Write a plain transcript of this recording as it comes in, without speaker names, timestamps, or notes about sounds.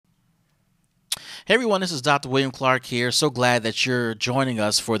Hey everyone, this is Dr. William Clark here. So glad that you're joining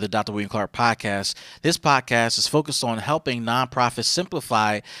us for the Dr. William Clark podcast. This podcast is focused on helping nonprofits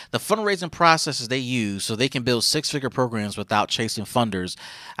simplify the fundraising processes they use so they can build six-figure programs without chasing funders.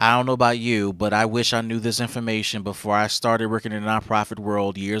 I don't know about you, but I wish I knew this information before I started working in the nonprofit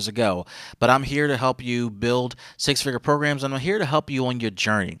world years ago. But I'm here to help you build six-figure programs, and I'm here to help you on your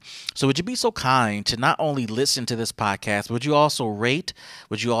journey. So would you be so kind to not only listen to this podcast, would you also rate?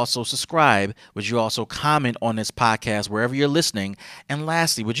 Would you also subscribe? Would you also comment on this podcast wherever you're listening? And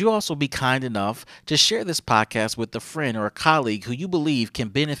lastly, would you also be kind enough to share this podcast with a friend or a colleague who you believe can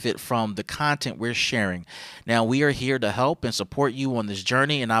benefit from the content we're sharing? Now, we are here to help and support you on this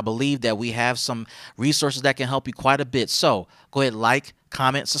journey, and I believe that we have some resources that can help you quite a bit. So go ahead, like,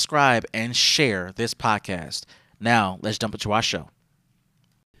 comment, subscribe, and share this podcast. Now, let's jump into our show.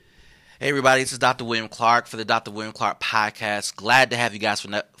 Hey everybody, this is Dr. William Clark for the Dr. William Clark podcast. Glad to have you guys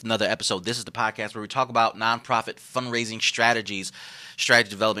for another episode. This is the podcast where we talk about nonprofit fundraising strategies,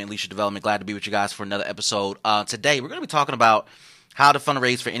 strategy development, leadership development. Glad to be with you guys for another episode. Today, we're going to be talking about how to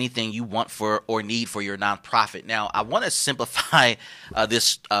fundraise for anything you want for or need for your nonprofit. Now, I want to simplify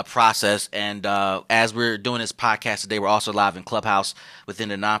this process, and as we're doing this podcast today, we're also live in Clubhouse within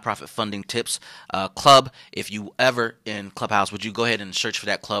the Nonprofit Funding Tips Club. If you ever in Clubhouse, would you go ahead and search for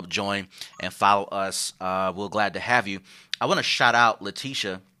that club, join, and follow us? We're glad to have you. I want to shout out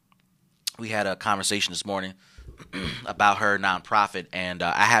Letitia. We had a conversation this morning about her nonprofit, and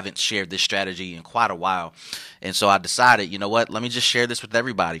I haven't shared this strategy in quite a while, and so I decided, you know what, let me just share this with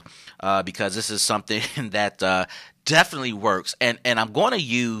everybody because this is something that definitely works, and I'm going to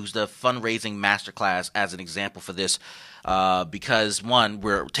use the fundraising masterclass as an example for this because one,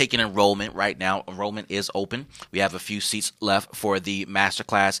 we're taking enrollment right now. Enrollment is open. We have a few seats left for the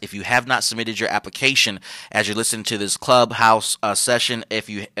masterclass. If you have not submitted your application as you're listening to this Clubhouse session, as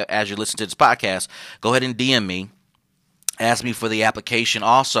you're listening to this podcast, go ahead and DM me. Ask me for the application.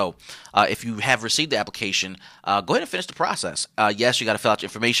 Also, if you have received the application, go ahead and finish the process. Yes, you got to fill out your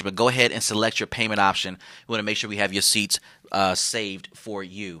information, but go ahead and select your payment option. We want to make sure we have your seats saved for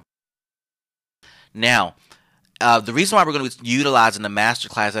you. Now, the reason why we're going to be utilizing the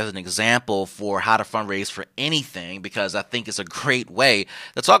masterclass as an example for how to fundraise for anything, because I think it's a great way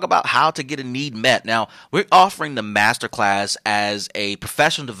to talk about how to get a need met. Now, we're offering the masterclass as a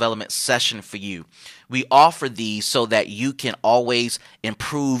professional development session for you. We offer these so that you can always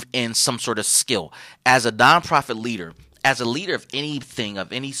improve in some sort of skill. As a nonprofit leader, as a leader of anything,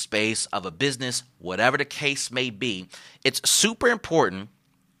 of any space, of a business, whatever the case may be, it's super important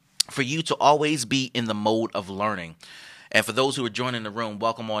for you to always be in the mode of learning. And for those who are joining the room,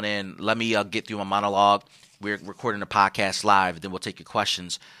 welcome on in. Let me get through my monologue. We're recording the podcast live, then we'll take your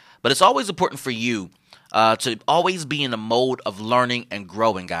questions. But it's always important for you to always be in the mode of learning and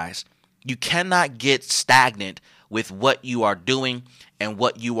growing, guys. You cannot get stagnant with what you are doing and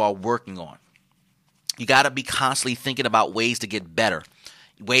what you are working on. You got to be constantly thinking about ways to get better,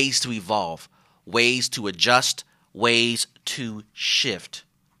 ways to evolve, ways to adjust, ways to shift.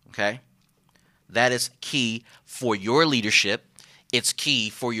 Okay? That is key for your leadership. It's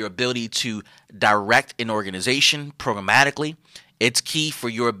key for your ability to direct an organization programmatically. It's key for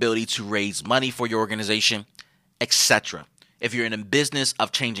your ability to raise money for your organization, etc. If you're in a business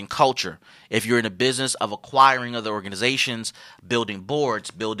of changing culture, if you're in a business of acquiring other organizations, building boards,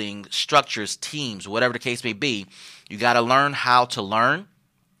 building structures, teams, whatever the case may be, you got to learn how to learn,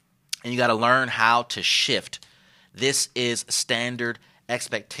 and you got to learn how to shift. This is standard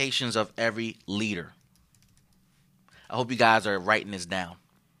expectations of every leader. I hope you guys are writing this down.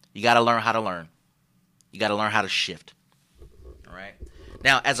 You got to learn how to learn. You got to learn how to shift. All right.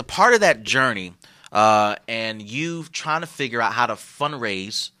 Now, as a part of that journey, and you trying to figure out how to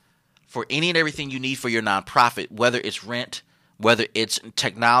fundraise for any and everything you need for your nonprofit, whether it's rent, whether it's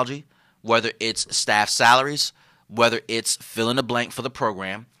technology, whether it's staff salaries, whether it's fill in the blank for the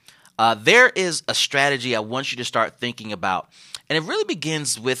program, there is a strategy I want you to start thinking about. And it really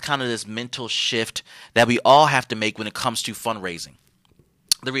begins with kind of this mental shift that we all have to make when it comes to fundraising.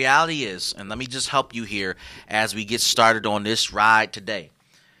 The reality is, and let me just help you here as we get started on this ride today.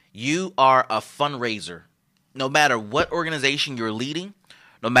 You are a fundraiser. No matter what organization you're leading,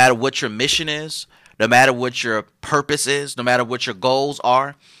 no matter what your mission is, no matter what your purpose is, no matter what your goals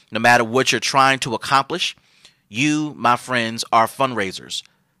are, no matter what you're trying to accomplish, you, my friends, are fundraisers.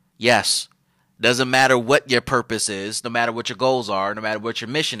 Yes. Doesn't matter what your purpose is, no matter what your goals are, no matter what your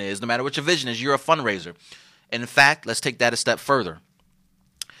mission is, no matter what your vision is, you're a fundraiser. And in fact, let's take that a step further.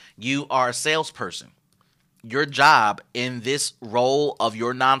 You are a salesperson. Your job in this role of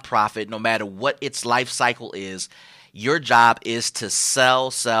your nonprofit, no matter what its life cycle is Your job is to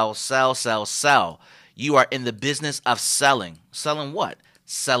sell, sell, sell, sell, sell. You are in the business of selling. Selling what?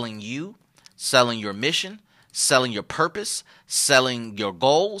 Selling you, selling your mission, selling your purpose, selling your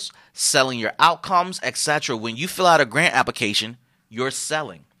goals, selling your outcomes, etc. When you fill out a grant application, you're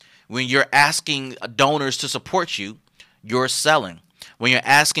selling. When you're asking donors to support you, you're selling. When you're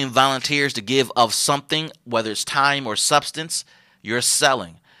asking volunteers to give of something, whether it's time or substance, you're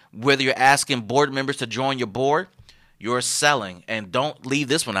selling. Whether you're asking board members to join your board, you're selling. And don't leave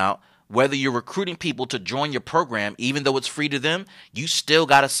this one out. Whether you're recruiting people to join your program, even though it's free to them, you still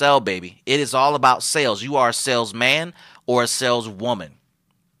got to sell, baby. It is all about sales. You are a salesman or a saleswoman.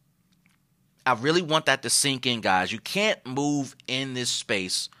 I really want that to sink in, guys. You can't move in this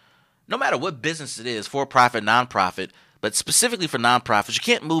space, no matter what business it is, for-profit, nonprofit, but specifically for nonprofits, you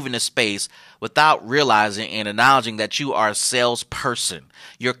can't move in this space without realizing and acknowledging that you are a salesperson.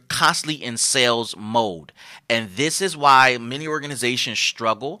 You're constantly in sales mode. And this is why many organizations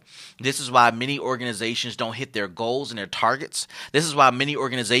struggle. This is why many organizations don't hit their goals and their targets. This is why many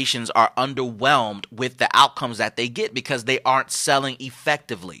organizations are underwhelmed with the outcomes that they get because they aren't selling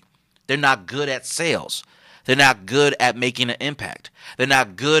effectively. They're not good at sales. They're not good at making an impact. They're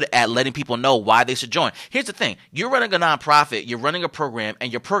not good at letting people know why they should join. Here's the thing. You're running a nonprofit, you're running a program,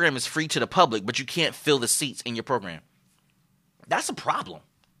 and your program is free to the public, but you can't fill the seats in your program. That's a problem.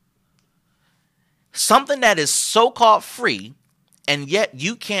 Something that is so-called free, and yet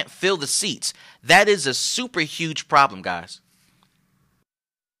you can't fill the seats. That is a super huge problem, guys.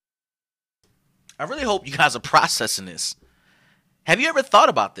 I really hope you guys are processing this. Have you ever thought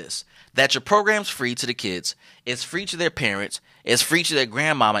about this? That your program's free to the kids, it's free to their parents, it's free to their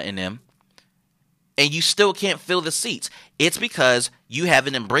grandmama and them, and you still can't fill the seats. It's because you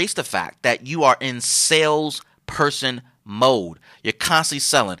haven't embraced the fact that you are in salesperson mode. You're constantly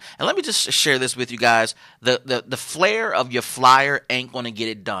selling. And let me just share this with you guys. The flair of your flyer ain't going to get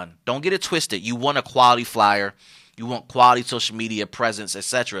it done. Don't get it twisted. You want a quality flyer. You want quality social media presence,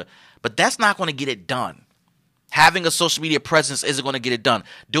 etc. But that's not going to get it done. Having a social media presence isn't going to get it done.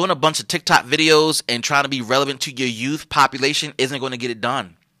 Doing a bunch of TikTok videos and trying to be relevant to your youth population isn't going to get it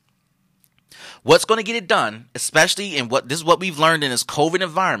done. What's going to get it done, especially in this is what we've learned in this COVID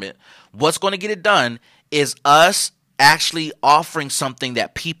environment, what's going to get it done is us actually offering something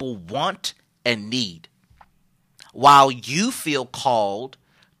that people want and need. While you feel called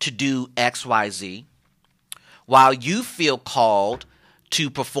to do XYZ, while you feel called to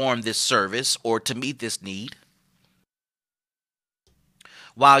perform this service or to meet this need,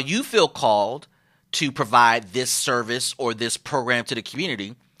 while you feel called to provide this service or this program to the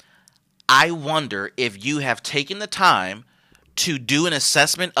community, I wonder if you have taken the time to do an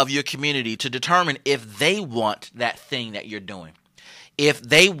assessment of your community to determine if they want that thing that you're doing, if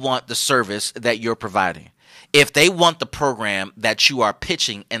they want the service that you're providing, if they want the program that you are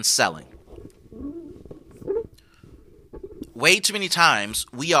pitching and selling. Way too many times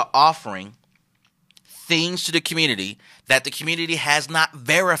we are offering things to the community that the community has not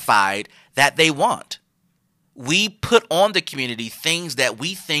verified that they want. We put on the community things that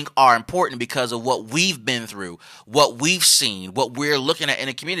we think are important because of what we've been through, what we've seen, what we're looking at in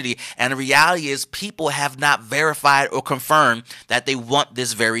the community. And the reality is people have not verified or confirmed that they want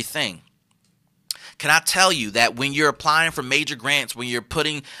this very thing. Can I tell you that when you're applying for major grants, when you're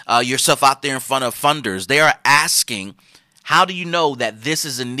putting yourself out there in front of funders, they are asking, how do you know that this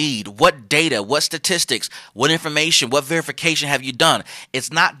is a need? What data, what statistics, what information, what verification have you done?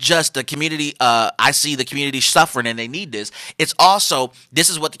 It's not just the community, I see the community suffering and they need this. It's also, this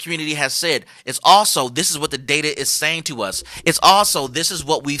is what the community has said. It's also, this is what the data is saying to us. It's also, this is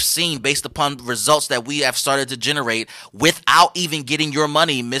what we've seen based upon results that we have started to generate without even getting your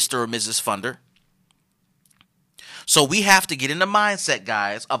money, Mr. or Mrs. Funder. So we have to get in the mindset,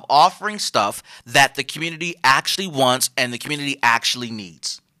 guys, of offering stuff that the community actually wants and the community actually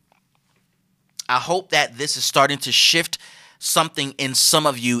needs. I hope that this is starting to shift something in some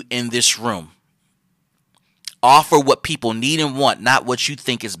of you in this room. Offer what people need and want, not what you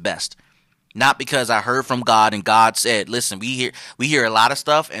think is best. Not because I heard from God and God said, listen, we hear a lot of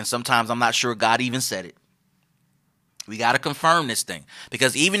stuff and sometimes I'm not sure God even said it. We got to confirm this thing,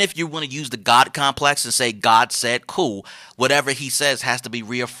 because even if you want to use the God complex and say God said, cool, whatever he says has to be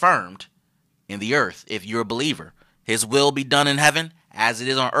reaffirmed in the earth. If you're a believer, his will be done in heaven as it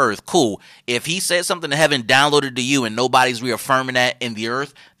is on earth. Cool. If he said something in heaven downloaded to you and nobody's reaffirming that in the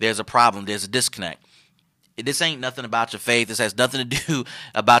earth, there's a problem. There's a disconnect. This ain't nothing about your faith. This has nothing to do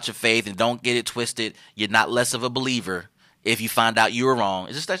about your faith, and don't get it twisted. You're not less of a believer if you find out you were wrong.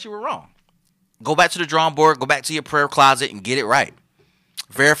 It's just that you were wrong. Go back to the drawing board, go back to your prayer closet and get it right.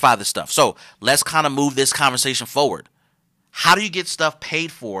 Verify the stuff. So let's kind of move this conversation forward. How do you get stuff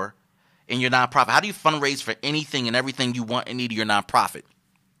paid for in your nonprofit? How do you fundraise for anything and everything you want and need in your nonprofit?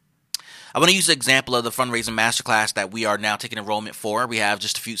 I want to use the example of the fundraising masterclass that we are now taking enrollment for. We have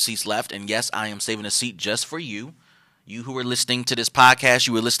just a few seats left, and yes, I am saving a seat just for you. You who are listening to this podcast,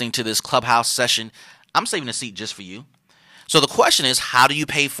 you are listening to this Clubhouse session, I'm saving a seat just for you. So the question is, how do you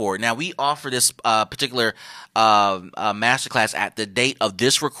pay for it? Now, we offer this particular masterclass at the date of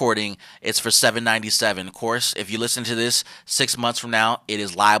this recording. It's for $797. Of course, if you listen to this 6 months from now, it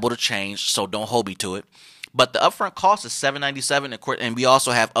is liable to change, so don't hold me to it. But the upfront cost is $797, and we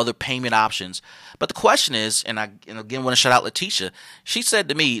also have other payment options. But the question is, and I again want to shout out Letitia. She said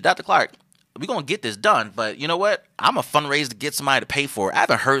to me, Dr. Clark, we're going to get this done, but you know what? I'm a fundraiser to get somebody to pay for it. I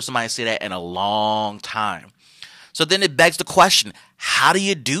haven't heard somebody say that in a long time. So then it begs the question, how do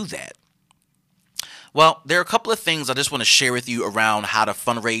you do that? Well, there are a couple of things I just want to share with you around how to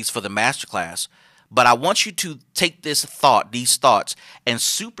fundraise for the masterclass. But I want you to take these thoughts, and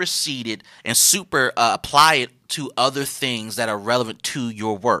supersede it and apply it to other things that are relevant to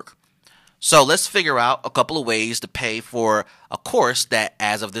your work. So let's figure out a couple of ways to pay for a course that,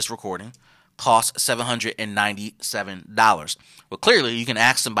 as of this recording, costs $797. Well, clearly you can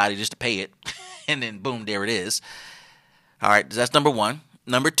ask somebody just to pay it, and then boom, there it is. All right, that's number one.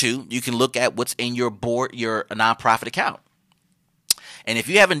 Number two, you can look at what's in your nonprofit account. And if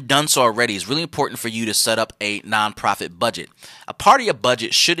you haven't done so already, it's really important for you to set up a nonprofit budget. A part of your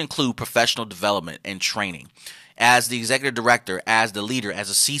budget should include professional development and training. As the executive director, as the leader,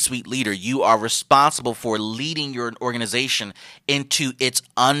 as a C-suite leader, you are responsible for leading your organization into its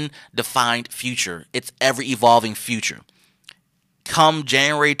undefined future, its ever-evolving future. Come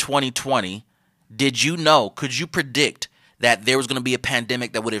January 2020, could you predict that there was going to be a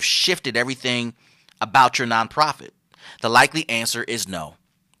pandemic that would have shifted everything about your nonprofit? The likely answer is no.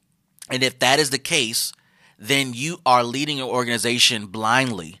 And if that is the case, then you are leading your organization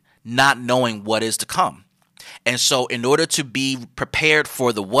blindly, not knowing what is to come. And so in order to be prepared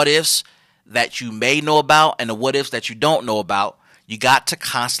for the what ifs that you may know about and the what ifs that you don't know about, you got to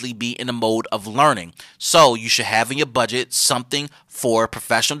constantly be in a mode of learning. So you should have in your budget something for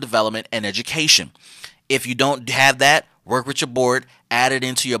professional development and education. If you don't have that, work with your board, add it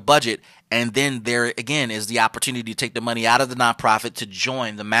into your budget, and then there again is the opportunity to take the money out of the nonprofit to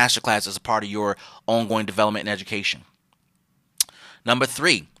join the masterclass as a part of your ongoing development and education. Number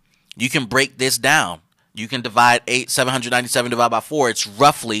three, you can break this down. You can divide $797 divided by 4. It's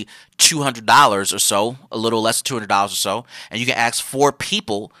roughly $200 or so, a little less than $200 or so. And you can ask 4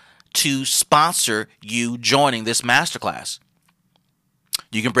 people to sponsor you joining this masterclass.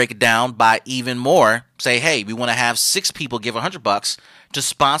 You can break it down by even more. Say, hey, we want to have 6 people give $100 to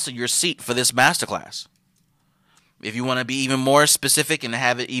sponsor your seat for this masterclass. If you want to be even more specific and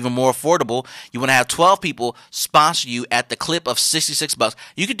have it even more affordable, you want to have 12 people sponsor you at the clip of $66.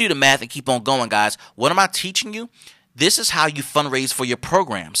 You can do the math and keep on going, guys. What am I teaching you? This is how you fundraise for your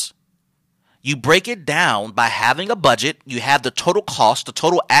programs. You break it down by having a budget. You have the total cost, the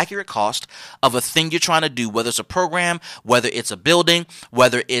total accurate cost of a thing you're trying to do, whether it's a program, whether it's a building,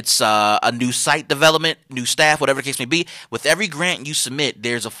 whether it's a new site development, new staff, whatever the case may be. With every grant you submit,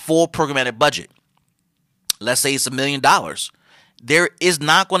 there's a full programmatic budget. Let's say it's $1 million. There is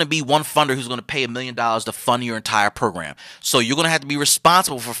not going to be one funder who's going to pay $1 million to fund your entire program. So you're going to have to be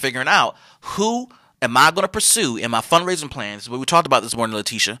responsible for figuring out who am I going to pursue in my fundraising plans. What we talked about this morning,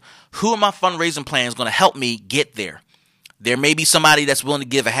 Letitia. Who in my fundraising plans going to help me get there? There may be somebody that's willing to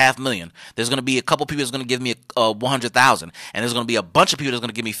give $500,000. There's going to be a couple people that's going to give me $100,000, and there's going to be a bunch of people that's going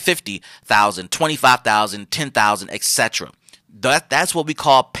to give me $50,000, $25,000, $10,000, etc. That's what we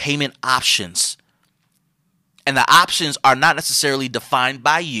call payment options. And the options are not necessarily defined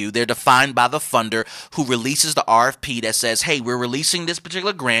by you. They're defined by the funder who releases the RFP that says, hey, we're releasing this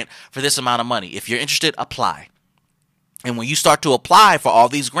particular grant for this amount of money. If you're interested, apply. And when you start to apply for all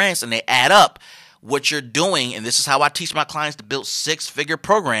these grants and they add up, what you're doing, and this is how I teach my clients to build 6-figure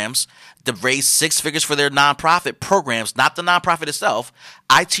programs, to raise 6 figures for their nonprofit programs, not the nonprofit itself.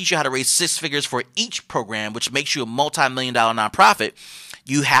 I teach you how to raise 6 figures for each program, which makes you a multi-million-dollar nonprofit.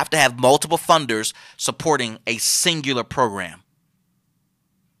 You have to have multiple funders supporting a singular program.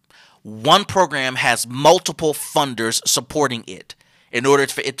 One program has multiple funders supporting it in order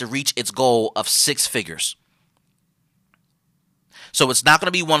for it to reach its goal of 6 figures. So it's not going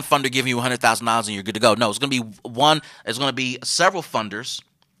to be one funder giving you $100,000 and you're good to go. No, it's going to be it's going to be several funders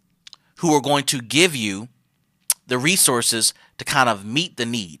who are going to give you the resources to kind of meet the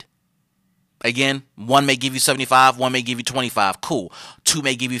need. Again, one may give you 75, one may give you 25. Cool. Two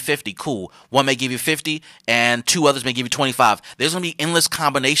may give you 50. Cool. One may give you 50, and two others may give you 25. There's going to be endless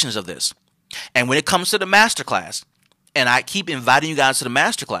combinations of this. And when it comes to the masterclass, and I keep inviting you guys to the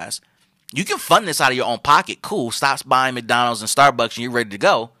masterclass, you can fund this out of your own pocket. Cool. Stop buying McDonald's and Starbucks and you're ready to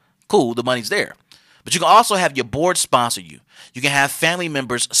go. Cool. The money's there. But you can also have your board sponsor you. You can have family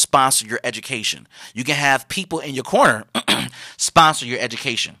members sponsor your education. You can have people in your corner sponsor your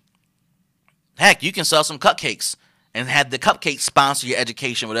education. Heck, you can sell some cupcakes and have the cupcakes sponsor your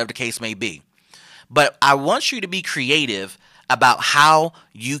education, whatever the case may be. But I want you to be creative about how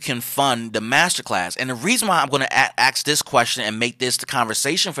you can fund the masterclass. And the reason why I'm going to ask this question and make this the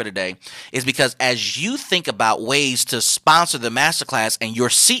conversation for today is because as you think about ways to sponsor the masterclass and your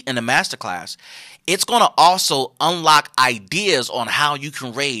seat in the masterclass, it's going to also unlock ideas on how you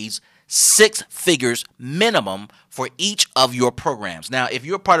can raise 6 figures minimum for each of your programs. Now, if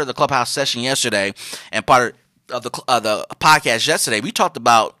you're part of the Clubhouse session yesterday and part of the podcast yesterday, we talked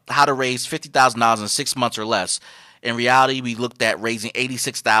about how to raise $50,000 in 6 months or less. In reality, we looked at raising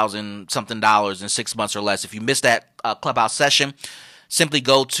 $86,000 something in 6 months or less. If you missed that Clubhouse session, simply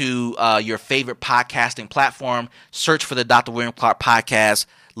go to your favorite podcasting platform, search for the Dr. William Clark podcast,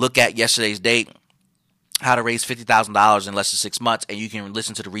 look at yesterday's date, how to raise $50,000 in less than 6 months, and you can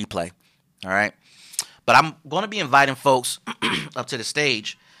listen to the replay. All right. But I'm going to be inviting folks up to the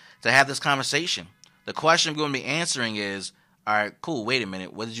stage to have this conversation. The question I'm going to be answering is, all right, cool, wait a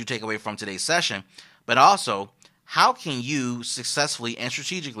minute. What did you take away from today's session? But also, how can you successfully and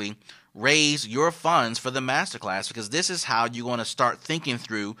strategically raise your funds for the masterclass? Because this is how you're going to start thinking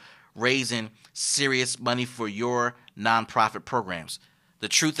through raising serious money for your nonprofit programs. The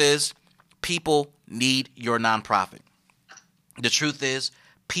truth is, people need your nonprofit. The truth is,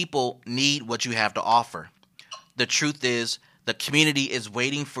 people need what you have to offer. The truth is, the community is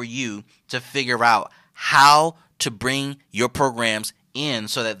waiting for you to figure out how to bring your programs in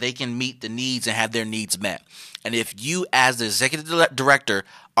so that they can meet the needs and have their needs met. And if you, as the executive director,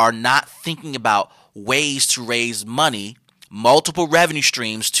 are not thinking about ways to raise money, multiple revenue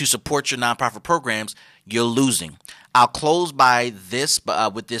streams to support your nonprofit programs, you're losing. I'll close by this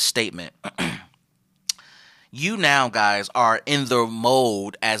with this statement. You now, guys, are in the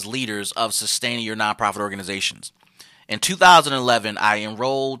mode as leaders of sustaining your nonprofit organizations. In 2011, I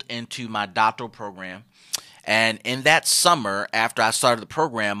enrolled into my doctoral program. And in that summer, after I started the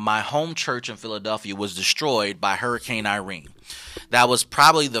program, my home church in Philadelphia was destroyed by Hurricane Irene. That was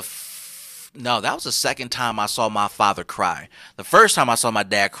probably that was the second time I saw my father cry. The first time I saw my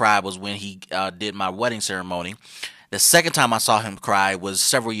dad cry was when he did my wedding ceremony. The second time I saw him cry was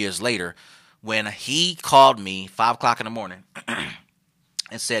several years later when he called me 5 o'clock in the morning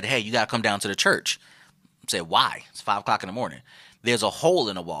and said, "Hey, you got to come down to the church." I said, "Why?" It's 5 o'clock in the morning. "There's a hole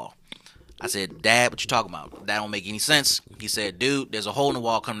in the wall." I said, "Dad, what you talking about? That don't make any sense." He said, "Dude, there's a hole in the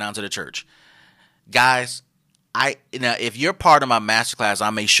wall. Come down to the church." Guys, if you're part of my masterclass,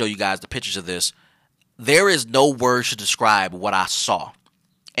 I may show you guys the pictures of this. There is no words to describe what I saw.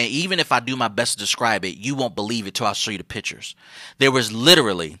 And even if I do my best to describe it, you won't believe it till I show you the pictures. There was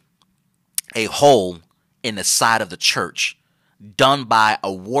literally a hole in the side of the church done by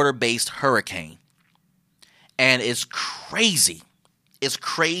a water-based hurricane. And it's crazy. It's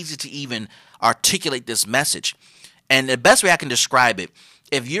crazy to even articulate this message. And the best way I can describe it,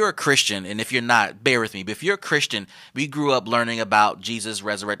 if you're a Christian, and if you're not, bear with me, but if you're a Christian, we grew up learning about Jesus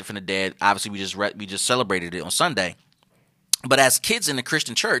resurrected from the dead. Obviously, we just celebrated it on Sunday. But as kids in the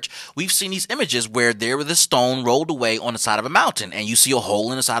Christian church, we've seen these images where there was a stone rolled away on the side of a mountain, and you see a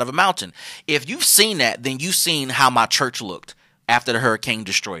hole in the side of a mountain. If you've seen that, then you've seen how my church looked after the hurricane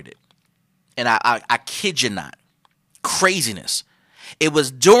destroyed it. And I kid you not. Craziness. It was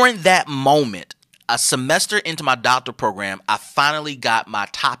during that moment, a semester into my doctoral program, I finally got my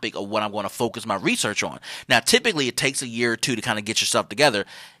topic of what I'm going to focus my research on. Now, typically it takes a year or two to kind of get yourself together.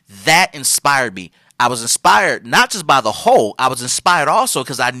 That inspired me. I was inspired not just by the whole, I was inspired also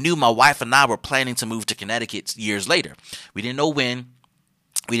because I knew my wife and I were planning to move to Connecticut years later. We didn't know when,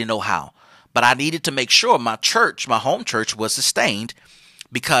 we didn't know how, but I needed to make sure my church, my home church, was sustained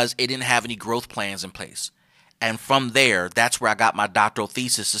because it didn't have any growth plans in place. And from there, that's where I got my doctoral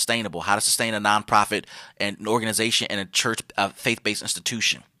thesis, Sustainable, how to sustain a nonprofit and an organization and a church, a faith-based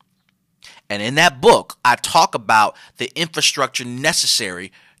institution. And in that book, I talk about the infrastructure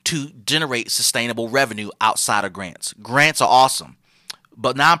necessary to generate sustainable revenue outside of grants. Grants are awesome,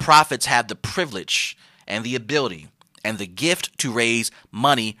 but nonprofits have the privilege and the ability and the gift to raise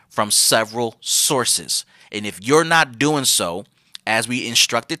money from several sources. And if you're not doing so, as we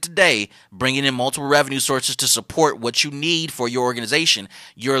instructed today, bringing in multiple revenue sources to support what you need for your organization,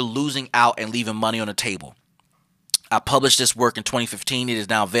 you're losing out and leaving money on the table. I published this work in 2015. It is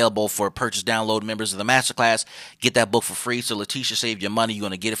now available for purchase download members of the masterclass. Get that book for free. So Letitia saved your money. You're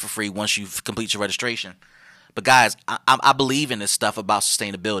going to get it for free once you complete your registration. But guys, I believe in this stuff about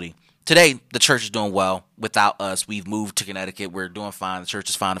sustainability. Today, the church is doing well without us. We've moved to Connecticut. We're doing fine. The church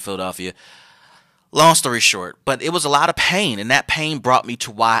is fine in Philadelphia. Long story short, but it was a lot of pain, and that pain brought me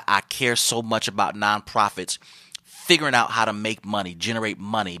to why I care so much about nonprofits figuring out how to make money, generate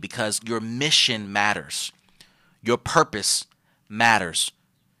money, because your mission matters. Your purpose matters.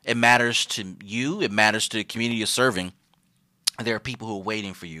 It matters to you. It matters to the community you're serving. There are people who are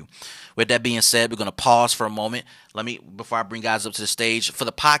waiting for you. With that being said, we're going to pause for a moment. Before I bring guys up to the stage, for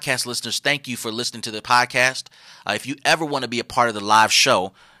the podcast listeners, thank you for listening to the podcast. If you ever want to be a part of the live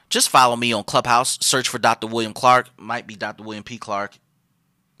show, just follow me on Clubhouse. Search for Dr. William Clark. Might be Dr. William P. Clark.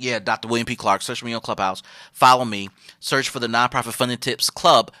 Yeah, Dr. William P. Clark. Search for me on Clubhouse. Follow me. Search for the Nonprofit Funding Tips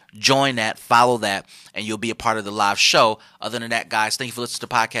Club. Join that. Follow that. And you'll be a part of the live show. Other than that, guys, thank you for listening to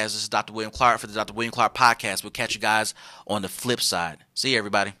the podcast. This is Dr. William Clark for the Dr. William Clark podcast. We'll catch you guys on the flip side. See you,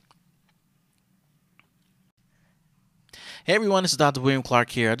 everybody. Hey everyone, this is Dr. William Clark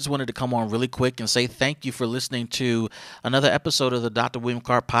here. I just wanted to come on really quick and say thank you for listening to another episode of the Dr. William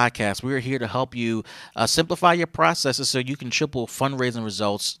Clark podcast. We are here to help you simplify your processes so you can triple fundraising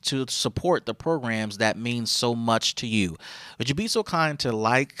results to support the programs that mean so much to you. Would you be so kind to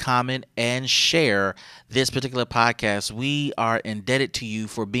like, comment, and share this particular podcast? We are indebted to you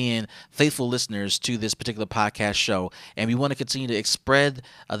for being faithful listeners to this particular podcast show, and we want to continue to spread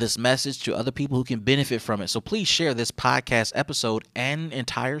this message to other people who can benefit from it. So please share this podcast episode and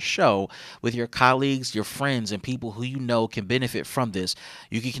entire show with your colleagues, your friends, and people who you know can benefit from this.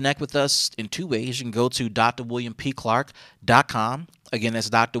 You can connect with us in two ways. You can go to drwilliampclark.com. Again, that's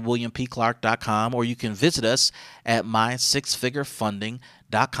drwilliampclark.com, or you can visit us at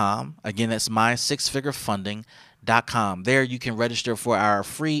mysixfigurefunding.com. Again, that's mysixfigurefunding.com. There you can register for our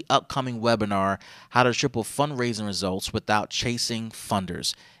free upcoming webinar, How to Triple Fundraising Results Without Chasing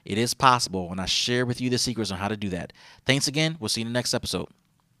Funders. It is possible, and I share with you the secrets on how to do that. Thanks again. We'll see you in the next episode.